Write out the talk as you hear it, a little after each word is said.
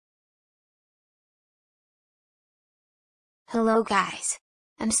Hello guys!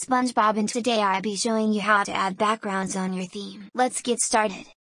 I'm SpongeBob and today I'll be showing you how to add backgrounds on your theme. Let's get started!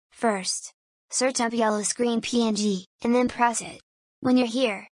 First, search up yellow screen PNG, and then press it. When you're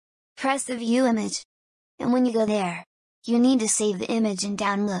here, press the view image. And when you go there, you need to save the image and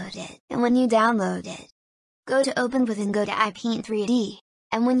download it. And when you download it, go to open with and go to iPaint 3D,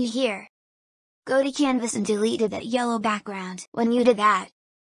 and when you're here, go to canvas and delete that yellow background. When you did that,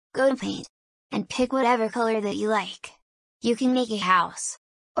 go to paint, and pick whatever color that you like. You can make a house,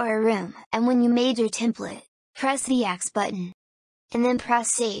 or a room, and when you made your template, press the X button. And then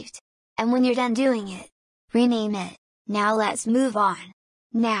press saved. And when you're done doing it, rename it. Now let's move on.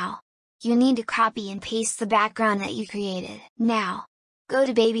 Now, you need to copy and paste the background that you created. Now, go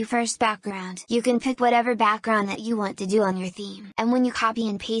to baby first background. You can pick whatever background that you want to do on your theme. And when you copy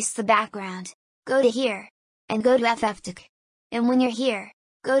and paste the background, go to here, and go to FFTech. And when you're here,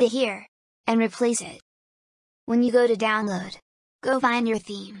 go to here, and replace it. When you go to download, go find your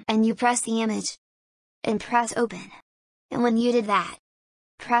theme, and you press the image, and press open. And when you did that,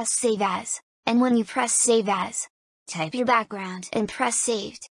 press save as, and when you press save as, type your background and press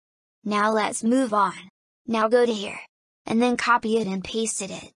saved. Now let's move on. Now go to here, and then copy it and paste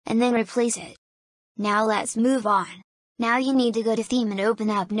it, and then replace it. Now let's move on. Now you need to go to theme and open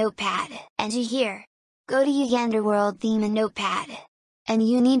up Notepad, and you here, go to Uganda World theme in Notepad. And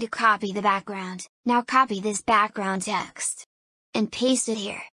you need to copy the background. Now copy this background text, and paste it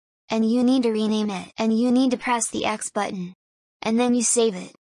here. And you need to rename it, and you need to press the X button. And then you save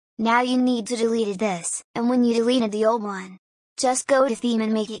it. Now you need to delete this, and when you deleted the old one, just go to theme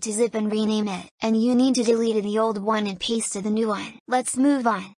and make it to zip and rename it, and you need to delete the old one and paste the new one. Let's move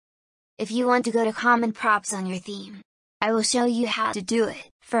on. If you want to go to common props on your theme, I will show you how to do it.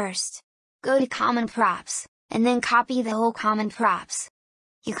 First, go to common props, and then copy the whole common props.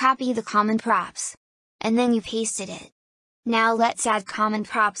 You copy the common props, and then you pasted it. Now let's add common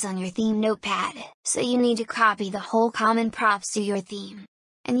props on your theme notepad, so you need to copy the whole common props to your theme.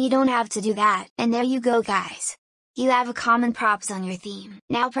 And you don't have to do that. And there you go guys! You have a common props on your theme.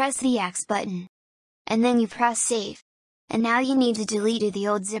 Now press the X button. And then you press save. And now you need to delete the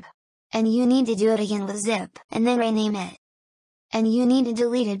old zip. And you need to do it again with zip, and then rename it. And you need to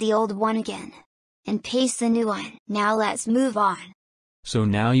delete the old one again. And paste the new one. Now let's move on. So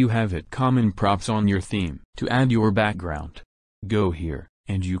now you have it common props on your theme. To add your background, go here,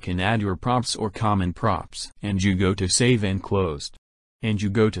 and you can add your props or common props. And you go to save and closed. And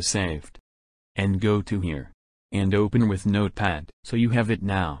you go to saved. And go to here. And open with Notepad. So you have it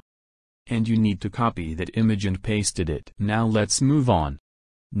now. And you need to copy that image and pasted it. Now let's move on.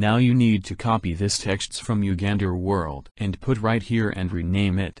 Now you need to copy this text from Uganda World and put right here and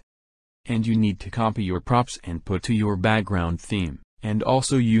rename it. And you need to copy your props and put to your background theme. And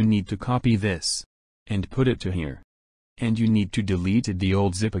also you need to copy this, and put it to here. And you need to delete the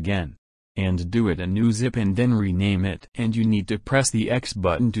old zip again, and do it a new zip and then rename it. And you need to press the X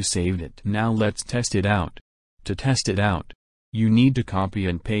button to save it. Now let's test it out. To test it out, you need to copy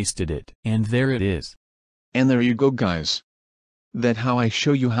and paste it, and there it is. And there you go guys. That's how I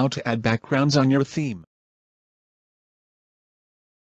show you how to add backgrounds on your theme.